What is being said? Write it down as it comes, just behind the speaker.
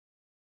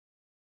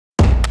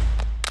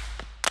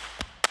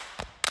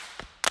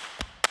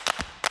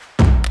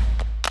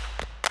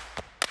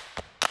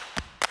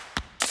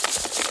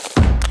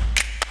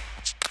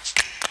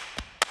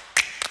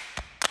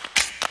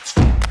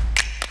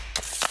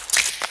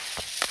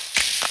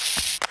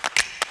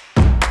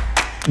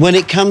When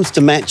it comes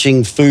to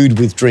matching food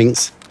with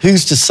drinks,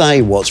 who's to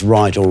say what's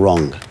right or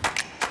wrong?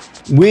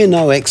 We're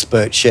no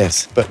expert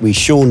chefs, but we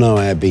sure know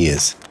our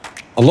beers.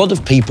 A lot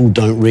of people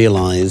don't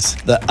realise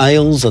that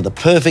ales are the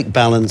perfect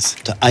balance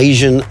to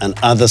Asian and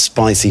other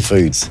spicy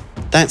foods.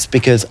 That's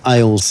because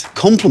ales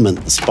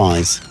complement the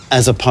spice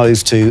as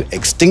opposed to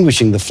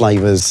extinguishing the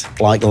flavours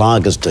like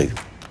lagers do.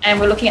 And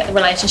we're looking at the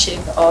relationship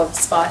of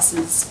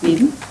spices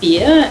with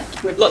beer.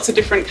 With lots of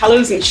different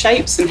colours and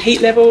shapes and heat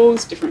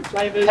levels, different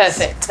flavours.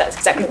 Perfect, that's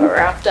exactly what we're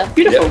after.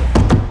 Beautiful.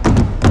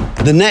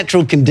 Yep. The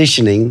natural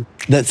conditioning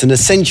that's an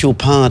essential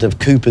part of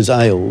Cooper's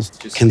ales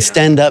can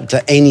stand up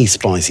to any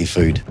spicy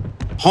food.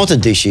 Hotter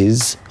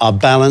dishes are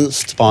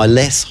balanced by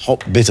less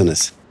hop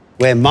bitterness,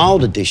 where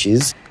milder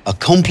dishes are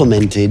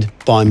complemented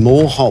by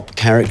more hop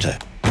character.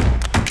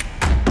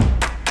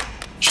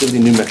 Chili,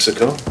 New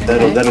Mexico.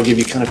 Okay. That'll give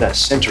you kind of that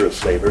center of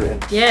flavour.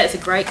 And Yeah, it's a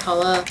great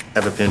colour.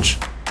 have a pinch.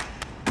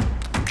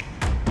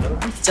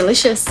 It's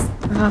delicious.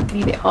 Oh, can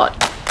be a bit hot.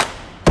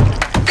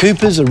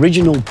 Cooper's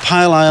original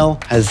pale ale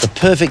has the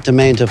perfect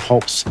amount of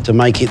hops to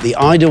make it the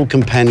ideal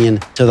companion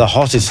to the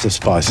hottest of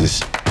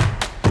spices.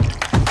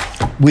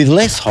 With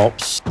less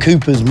hops,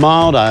 Cooper's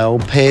mild ale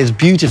pairs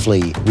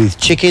beautifully with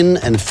chicken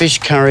and fish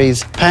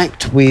curries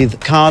packed with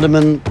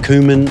cardamom,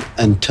 cumin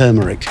and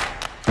turmeric.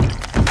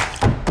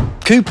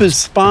 Cooper's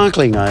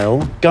sparkling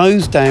ale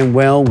goes down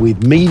well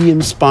with medium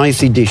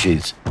spicy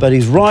dishes, but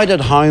is right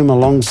at home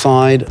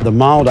alongside the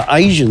milder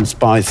Asian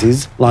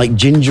spices like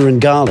ginger and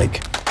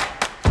garlic.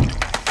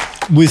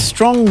 With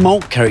strong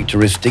malt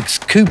characteristics,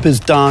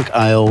 Cooper's dark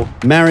ale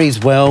marries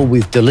well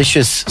with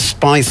delicious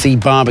spicy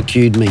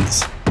barbecued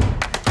meats.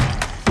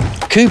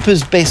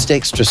 Cooper's Best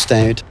Extra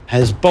Stout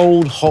has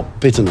bold hop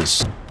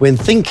bitterness. When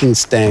thinking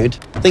stout,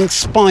 think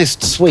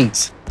spiced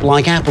sweets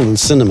like apple and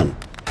cinnamon.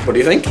 What do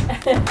you think?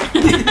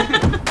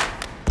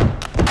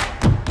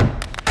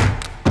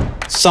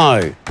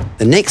 So,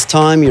 the next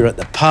time you're at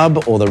the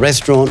pub or the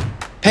restaurant,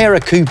 pair a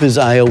Cooper's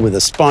ale with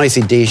a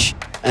spicy dish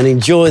and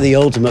enjoy the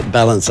ultimate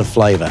balance of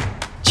flavour.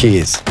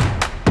 Cheers.